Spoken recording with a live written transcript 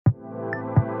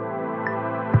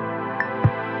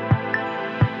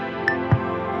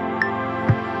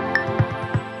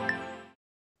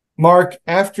Mark,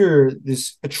 after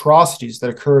these atrocities that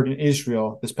occurred in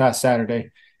Israel this past Saturday,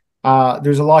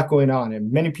 there's a lot going on,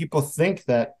 and many people think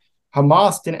that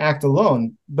Hamas didn't act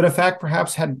alone, but in fact,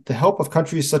 perhaps had the help of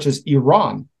countries such as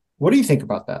Iran. What do you think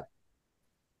about that?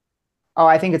 Oh,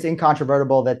 I think it's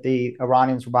incontrovertible that the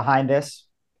Iranians were behind this.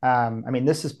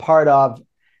 This is part of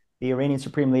the Iranian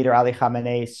Supreme Leader Ali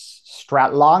Khamenei's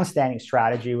long-standing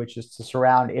strategy, which is to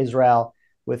surround Israel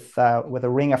with a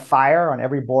ring of fire on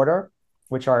every border,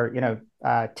 which are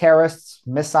terrorists,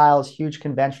 missiles, huge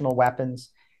conventional weapons,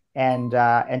 and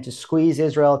to squeeze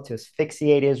Israel, to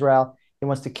asphyxiate Israel. He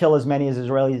wants to kill as many as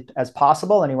Israelis as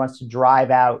possible, and he wants to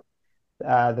drive out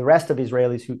the rest of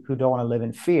Israelis who don't want to live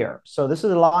in fear. So this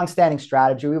is a long-standing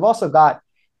strategy. We've also got,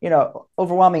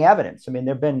 overwhelming evidence. I mean,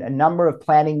 there have been a number of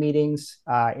planning meetings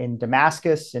in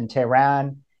Damascus, in Tehran,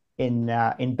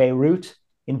 in Beirut,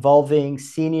 involving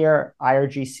senior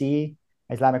IRGC,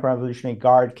 Islamic Revolutionary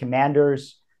Guard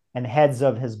commanders and heads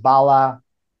of Hezbollah,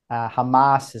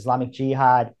 Hamas, Islamic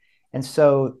Jihad. And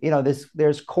so,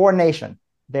 there's coordination,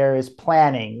 there is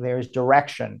planning, there is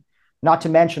direction, not to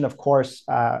mention, of course,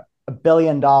 $1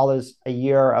 billion a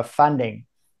year of funding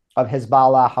of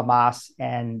Hezbollah, Hamas,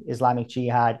 and Islamic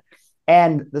Jihad,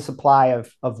 and the supply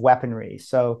of weaponry.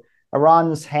 So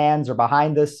Iran's hands are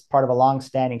behind this, part of a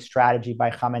long-standing strategy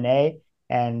by Khamenei.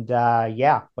 And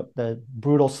but the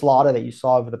brutal slaughter that you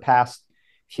saw over the past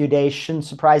few days shouldn't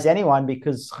surprise anyone,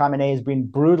 because Khamenei has been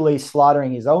brutally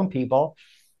slaughtering his own people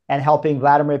and helping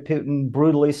Vladimir Putin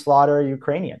brutally slaughter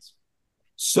Ukrainians.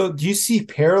 So, do you see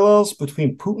parallels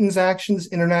between Putin's actions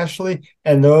internationally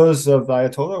and those of the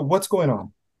Ayatollah? What's going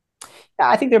on? Yeah,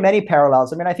 I think there are many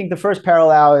parallels. I mean, I think the first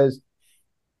parallel is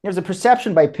there's a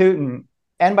perception by Putin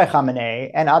and by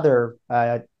Khamenei and other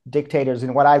dictators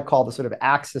in what I'd call the sort of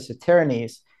axis of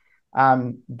tyrannies,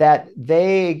 that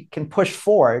they can push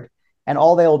forward and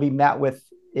all they will be met with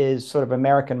is sort of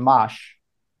American mush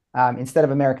instead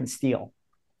of American steel.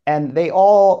 And they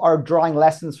all are drawing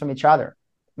lessons from each other,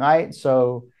 right?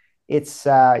 So it's,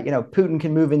 Putin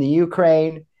can move into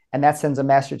Ukraine, and that sends a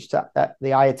message to the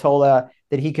Ayatollah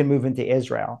that he can move into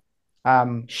Israel.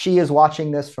 She is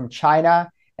watching this from China,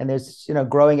 and there's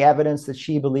growing evidence that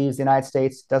she believes the United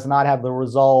States does not have the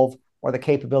resolve or the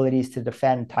capabilities to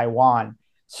defend Taiwan.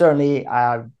 Certainly,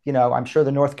 I'm sure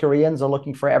the North Koreans are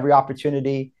looking for every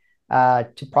opportunity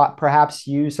to perhaps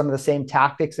use some of the same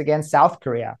tactics against South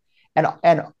Korea, and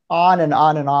on and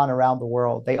on and on around the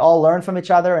world. They all learn from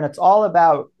each other, and it's all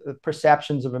about the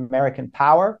perceptions of American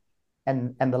power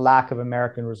and the lack of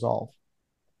American resolve.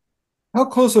 How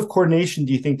close of coordination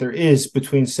do you think there is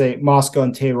between, say, Moscow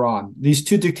and Tehran, these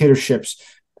two dictatorships?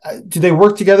 Do they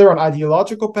work together on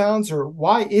ideological bounds, or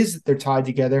why is it they're tied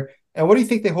together? And what do you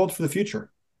think they hold for the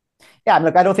future? Yeah,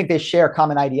 look, I don't think they share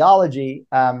common ideology.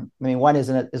 One is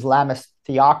an Islamist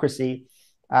theocracy.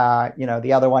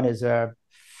 The other one is a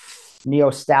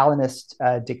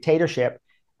neo-Stalinist dictatorship.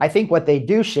 I think what they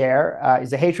do share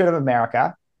is a hatred of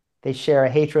America. They share a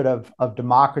hatred of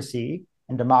democracy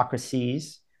and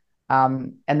democracies.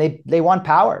 And they want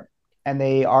power, and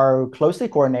they are closely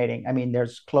coordinating. I mean,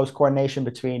 there's close coordination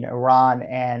between Iran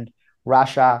and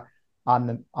Russia on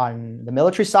the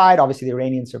military side. Obviously, the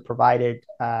Iranians have provided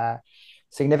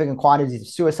significant quantities of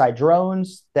suicide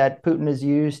drones that Putin has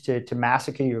used to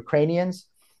massacre Ukrainians.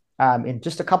 In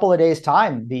just a couple of days'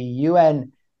 time, the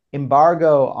UN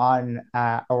embargo on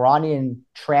Iranian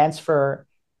transfer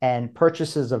and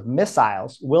purchases of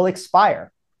missiles will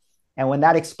expire. And when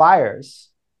that expires,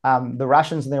 the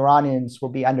Russians and the Iranians will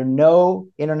be under no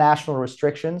international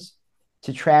restrictions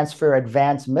to transfer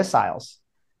advanced missiles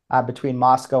between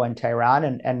Moscow and Tehran.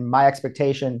 And my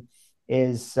expectation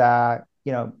is,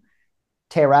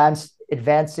 Tehran's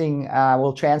advancing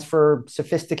will transfer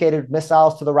sophisticated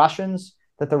missiles to the Russians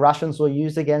that the Russians will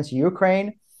use against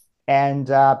Ukraine. And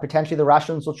potentially the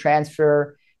Russians will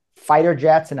transfer fighter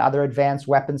jets and other advanced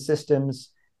weapon systems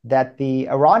that the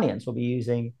Iranians will be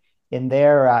using in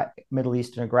their Middle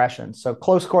Eastern aggression. So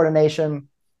close coordination,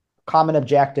 common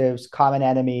objectives, common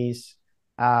enemies,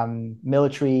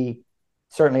 military,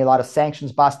 certainly a lot of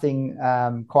sanctions busting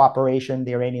cooperation.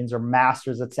 The Iranians are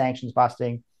masters at sanctions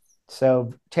busting.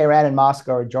 So Tehran and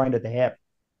Moscow are joined at the hip.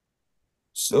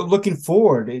 So looking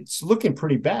forward, it's looking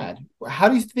pretty bad. How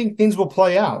do you think things will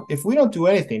play out? If we don't do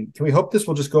anything, can we hope this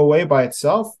will just go away by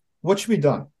itself? What should be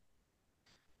done?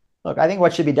 Look, I think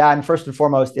what should be done first and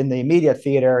foremost in the immediate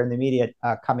theater, in the immediate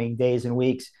coming days and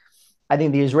weeks, I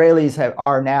think the Israelis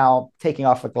are now taking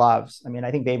off the gloves. I mean,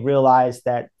 I think they've realized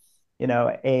that,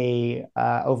 a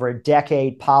over a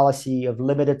decade policy of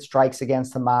limited strikes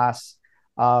against Hamas,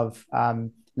 of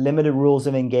limited rules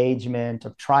of engagement,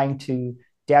 of trying to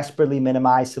desperately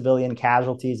minimize civilian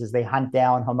casualties as they hunt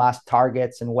down Hamas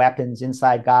targets and weapons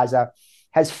inside Gaza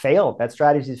has failed. That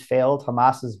strategy has failed.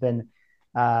 Hamas has been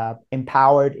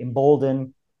empowered,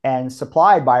 emboldened, and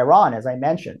supplied by Iran, as I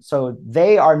mentioned. So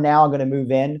they are now going to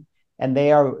move in, and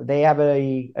they have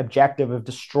a objective of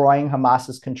destroying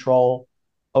Hamas's control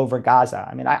over Gaza.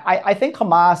 I mean, I think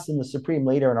Hamas and the supreme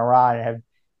leader in Iran have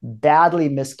badly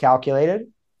miscalculated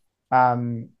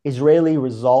Israeli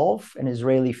resolve and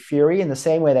Israeli fury in the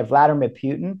same way that Vladimir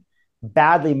Putin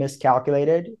badly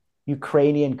miscalculated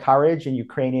Ukrainian courage and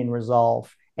Ukrainian resolve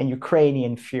and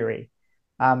Ukrainian fury.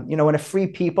 When a free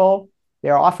people,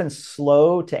 they're often slow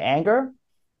to anger,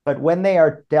 but when they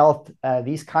are dealt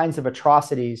these kinds of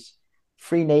atrocities,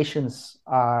 free nations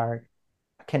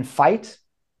can fight,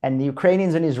 and the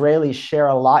Ukrainians and Israelis share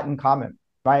a lot in common,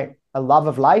 right? A love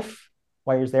of life,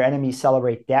 whereas their enemies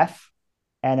celebrate death,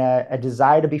 and a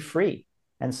desire to be free.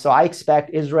 And so I expect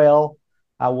Israel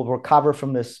will recover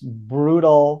from this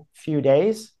brutal few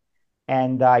days,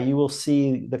 and you will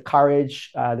see the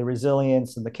courage, the resilience,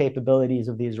 and the capabilities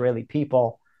of the Israeli people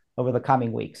over the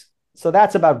coming weeks. So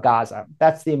that's about Gaza.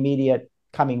 That's the immediate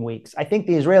coming weeks. I think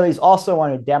the Israelis also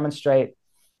want to demonstrate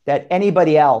that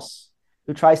anybody else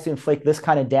who tries to inflict this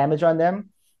kind of damage on them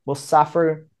will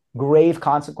suffer grave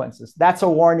consequences. That's a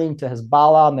warning to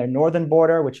Hezbollah on their northern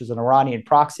border, which is an Iranian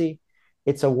proxy.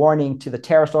 It's a warning to the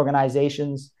terrorist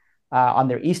organizations on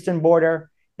their eastern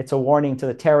border. It's a warning to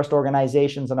the terrorist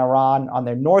organizations in Iran on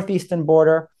their northeastern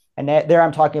border. And there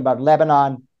I'm talking about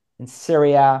Lebanon and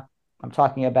Syria. I'm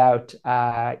talking about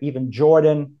even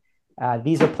Jordan.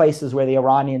 These are places where the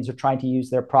Iranians are trying to use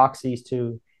their proxies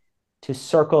to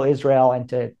circle Israel and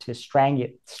to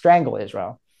strangle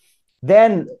Israel.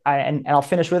 Then, and I'll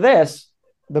finish with this,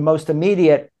 the most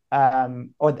immediate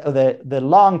or the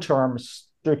long-term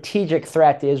strategic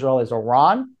threat to Israel is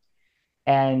Iran.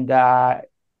 And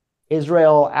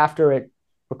Israel, after it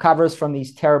recovers from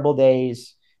these terrible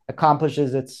days,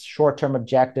 accomplishes its short-term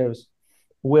objectives,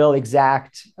 will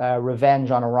exact revenge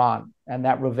on Iran. And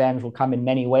that revenge will come in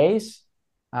many ways.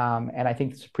 And I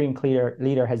think the supreme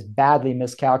leader has badly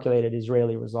miscalculated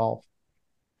Israeli resolve.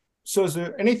 So is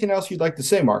there anything else you'd like to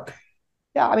say, Mark?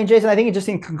 Yeah, I mean, Jason, I think just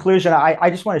in conclusion, I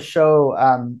just want to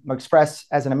show, express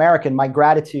as an American, my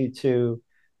gratitude to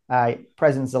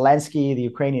President Zelensky, the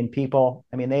Ukrainian people.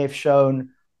 I mean, they have shown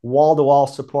wall-to-wall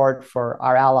support for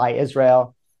our ally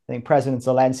Israel. I think President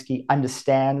Zelensky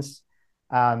understands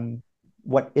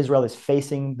what Israel is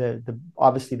facing,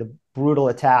 obviously the brutal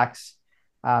attacks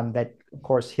that, of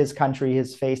course, his country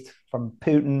has faced from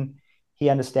Putin. He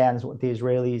understands what the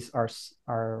Israelis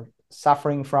are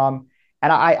suffering from.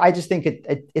 And I just think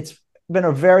it's been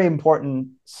a very important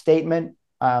statement,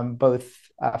 both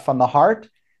from the heart,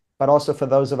 but also for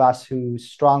those of us who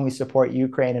strongly support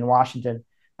Ukraine and Washington.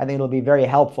 I think it'll be very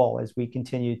helpful as we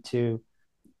continue to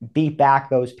beat back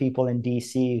those people in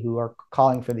DC who are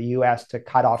calling for the US to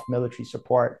cut off military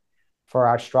support for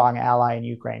our strong ally in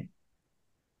Ukraine.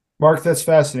 Mark, that's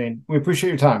fascinating. We appreciate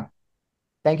your time.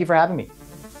 Thank you for having me.